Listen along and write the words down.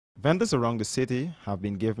Vendors around the city have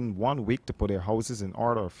been given 1 week to put their houses in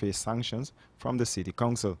order or face sanctions from the City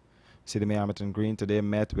Council. City Mayor Hamilton Green today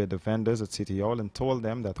met with the vendors at City Hall and told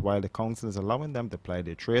them that while the council is allowing them to ply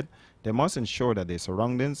their trade, they must ensure that their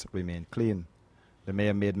surroundings remain clean. The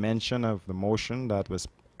mayor made mention of the motion that was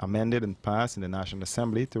amended and passed in the National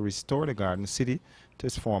Assembly to restore the Garden City to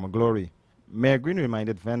its former glory. Mayor Green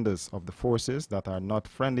reminded vendors of the forces that are not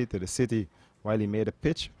friendly to the city, while he made a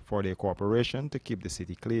pitch for their cooperation to keep the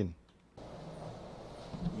city clean.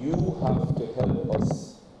 You have to help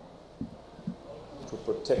us to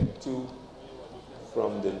protect you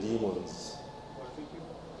from the demons.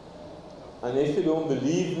 And if you don't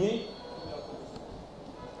believe me,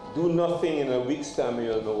 do nothing in a week's time and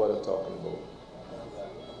you'll know what I'm talking about.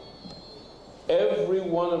 Every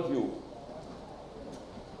one of you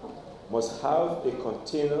must have a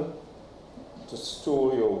container to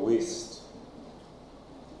store your waste.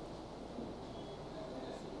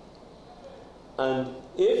 And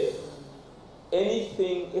if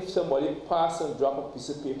somebody pass and drop a piece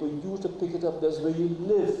of paper, you to pick it up. That's where you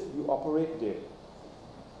live. You operate there.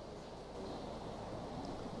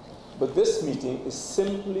 But this meeting is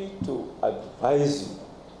simply to advise you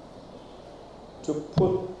to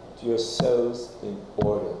put yourselves in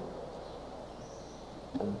order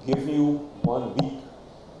and give you 1 week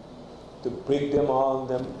to break them on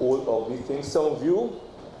them old ugly things. Some of you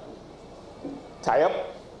tie up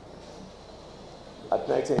at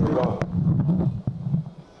night and you're gone.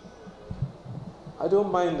 I don't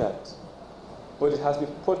mind that, but it has to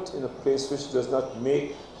be put in a place which does not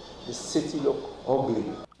make the city look ugly.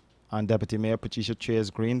 And Deputy Mayor Patricia Chase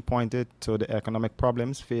Green pointed to the economic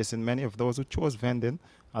problems facing many of those who chose vending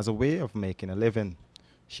as a way of making a living.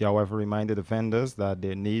 She, however, reminded the vendors that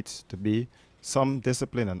there needs to be some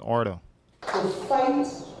discipline and order. The fight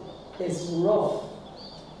is rough.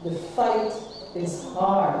 The fight is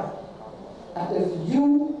hard. And if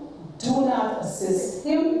you do not assist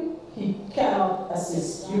him, he cannot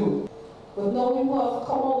assist you. But now you have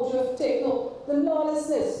come out, you have taken up the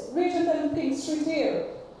lawlessness. Richard and Pink Street here.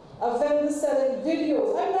 A vendor selling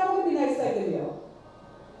videos. I'm not going to be nice like the mayor.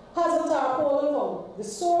 Has a tarpaulin on the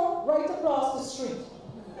store right across the street.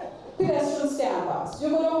 Pedestrians can't pass. You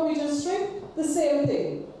go down Regent Street, the same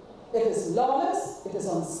thing. It is lawless, it is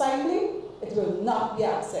unsightly, it will not be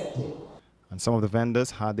accepted. And some of the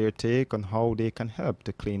vendors had their take on how they can help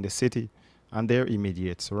to clean the city and their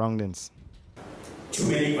immediate surroundings. Too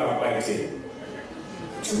many backbiting.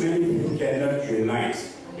 Too many people cannot unite.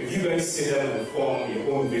 If you guys sit down and form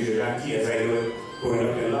your own vigilante, as I know growing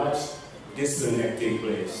up in large, this will not take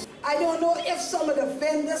place. I don't know if some of the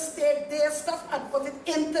vendors take their stuff and put it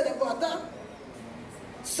into the gutter.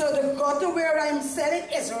 So the gutter where I'm selling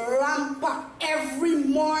is rampant. Every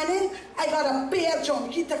morning, I gotta pay a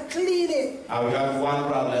junkie to clean it. I would have one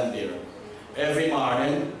problem there. Every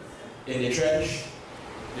morning, in the trench,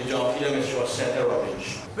 the junkie them is just set the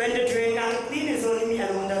rubbish. When the drain and clean, it's only me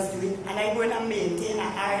alone that's doing it. And I go and maintain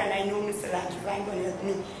an area, and I know Mr. Lanchifine going to help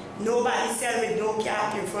me. Nobody sell with no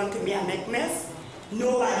cat in front of me and make mess.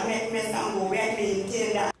 Nobody make mess and go where I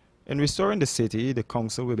maintain that. In restoring the city, the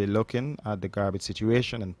council will be looking at the garbage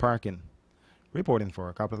situation and parking. Reporting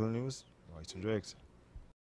for Capital News, Royston Drakes.